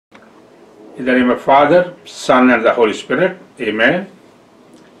In the name of Father, Son and the Holy Spirit. Amen.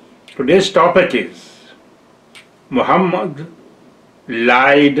 Today's topic is Muhammad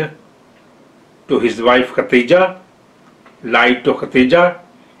lied to his wife Khadija, lied to Khadija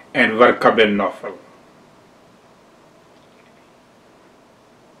and Warqa bin Nofall.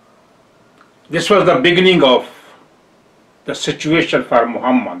 This was the beginning of the situation for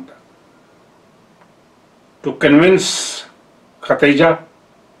Muhammad to convince Khadija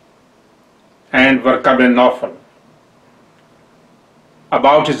and Warqa bin Nofall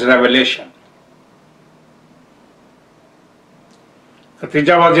about his revelation.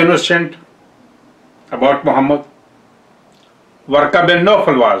 Khadija was innocent about Muhammad. Warqa bin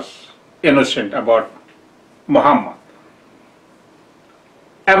Nofall was innocent about Muhammad.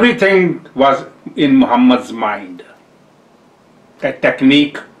 Everything was in Muhammad's mind. The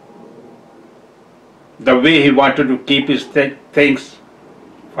technique, the way he wanted to keep his things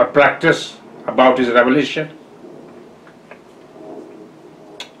for practice about his revelation.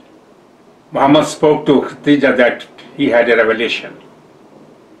 Muhammad spoke to Khadija that he had a revelation.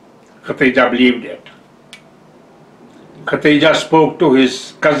 Khadija believed it. Khadija spoke to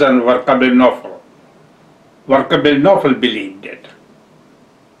his cousin Warqa bin Nofall. Warqa bin Nofall believed it.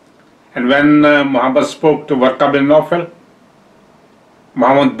 And when Muhammad spoke to Warqa bin Nofall,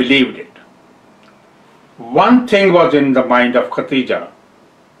 Muhammad believed it. One thing was in the mind of Khadija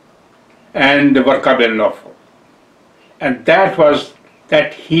and Warqa bin Nofall, and that was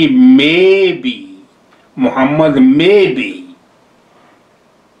that he may be, Muhammad may be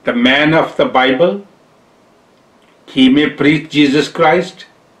the man of the Bible. He may preach Jesus Christ.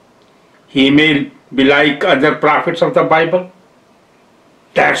 He may be like other prophets of the Bible.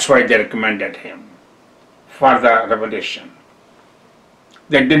 That's why they recommended him for the revelation.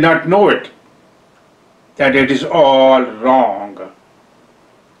 They did not know it, that it is all wrong.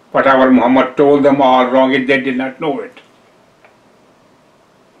 Whatever Muhammad told them all wrong, they did not know it.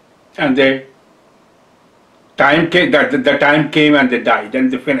 And the time came and they died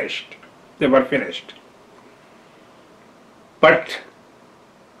and they finished. They were finished. But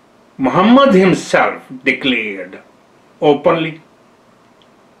Muhammad himself declared openly,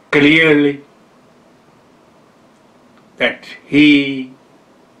 clearly, that he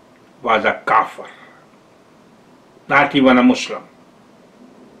was a kafir, not even a Muslim.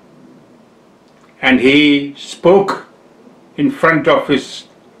 And he spoke in front of his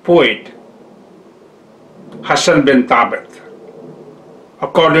poet, Hassan bin Thabit,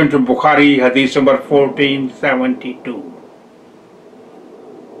 according to Bukhari, Hadith number 1472,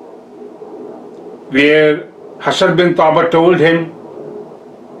 where Hassan bin Thabit told him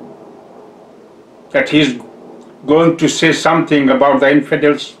that he is going to say something about the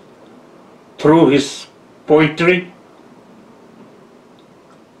infidels through his poetry,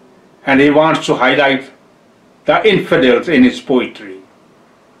 and he wants to highlight the infidels in his poetry.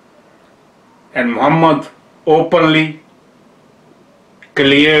 And Muhammad openly,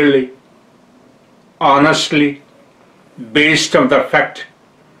 clearly, honestly, based on the fact,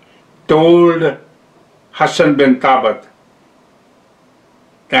 told Hassan bin Thabit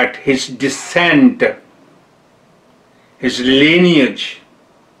that his descent, his lineage,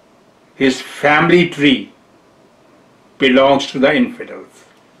 his family tree belongs to the infidels.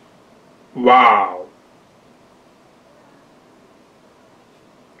 Wow!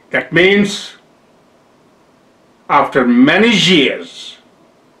 That means after many years,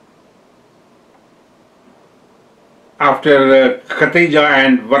 after Khadija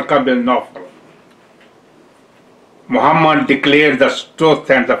and Warqa bin Nofall, Muhammad declared the truth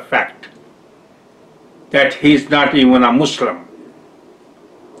and the fact that he is not even a Muslim.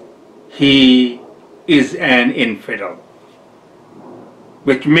 He is an infidel,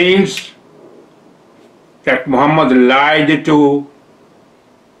 which means that Muhammad lied to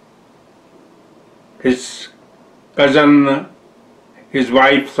his cousin, his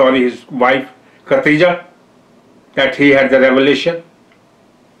wife Khadija, that he had the revelation,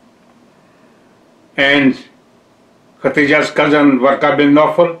 and Khadija's cousin Warqa bin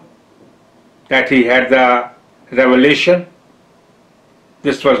Nofall, that he had the revelation.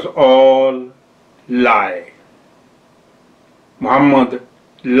 This was all lie. Muhammad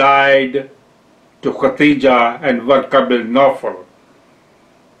lied to Khadija and Warqa bin Nofall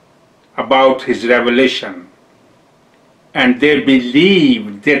about his revelation, and they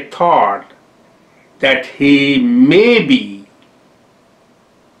believed, they thought that he may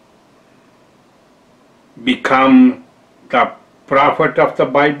become the prophet of the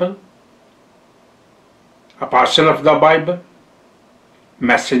Bible, apostle of the Bible,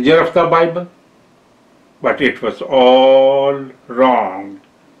 messenger of the Bible, but it was all wrong.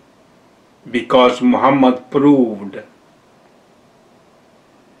 because Muhammad proved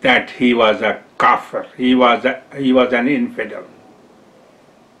that he was a kafir, he was an infidel.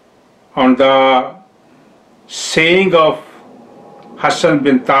 On the saying of Hassan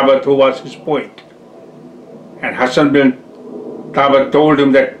bin Thabit, who was his poet, and Hassan bin Thabit told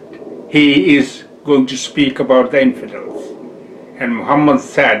him that he is going to speak about the infidels, and Muhammad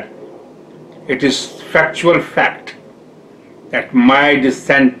said, "It is factual fact that my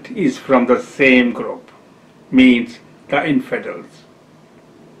descent is from the same group," means the infidels.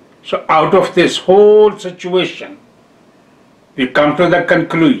 So out of this whole situation, we come to the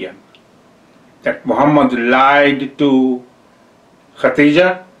conclusion that Muhammad lied to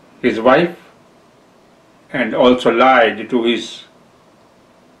Khadija, his wife, and also lied to his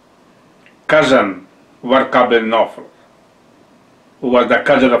cousin Warqa bin Nofall, who was the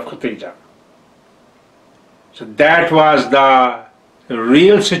cousin of Khadija. So that was the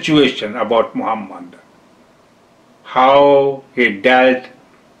real situation about Muhammad, how he dealt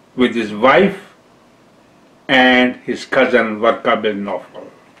with his wife and his cousin Warqa bin Nofall.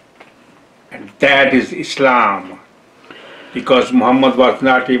 And that is Islam, because Muhammad was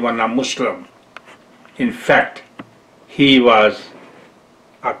not even a Muslim. In fact, he was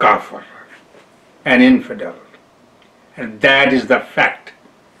a kafir, an infidel. And that is the fact,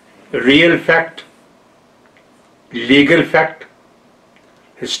 real fact, legal fact,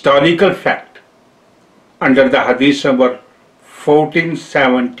 historical fact, under the hadith number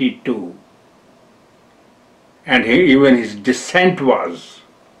 1472. And even his descent was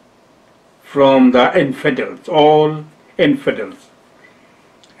from the infidels, all infidels.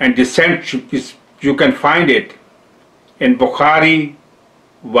 And descent is, you can find it in Bukhari,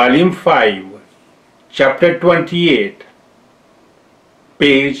 volume 5, chapter 28,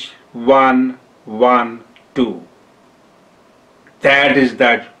 page 112. That is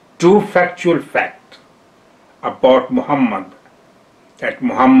the true factual fact about Muhammad, that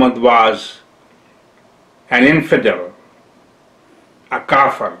Muhammad was an infidel, a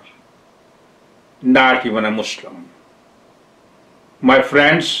kafir, not even a Muslim. My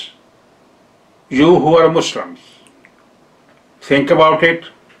friends, you who are Muslims, think about it,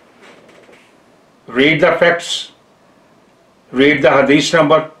 read the facts, read the hadith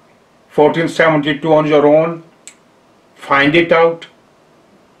number 1472 on your own, find it out,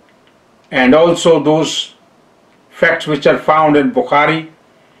 and also those facts which are found in Bukhari,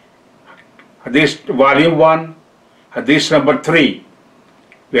 hadith volume 1, hadith number 3,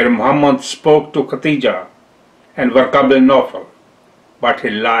 where Muhammad spoke to Khadija and Warqa bin Nofall, but he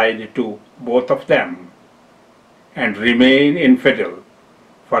lied to both of them and remained infidel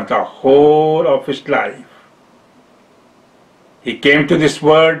for the whole of his life. He came to this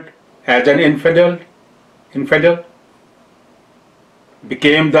world as an infidel,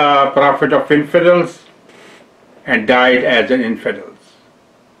 became the prophet of infidels, and died as an infidel.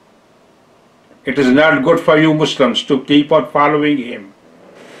 It is not good for you Muslims to keep on following him.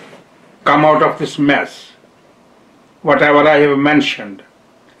 Come out of this mess. Whatever I have mentioned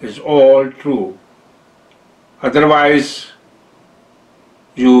is all true. Otherwise,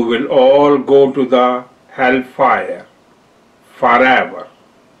 you will all go to the hellfire forever.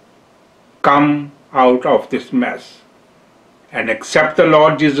 Come out of this mess and accept the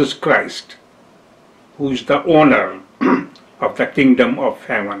Lord Jesus Christ, who is the owner of the kingdom of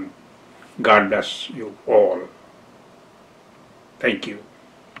heaven. God bless you all. Thank you.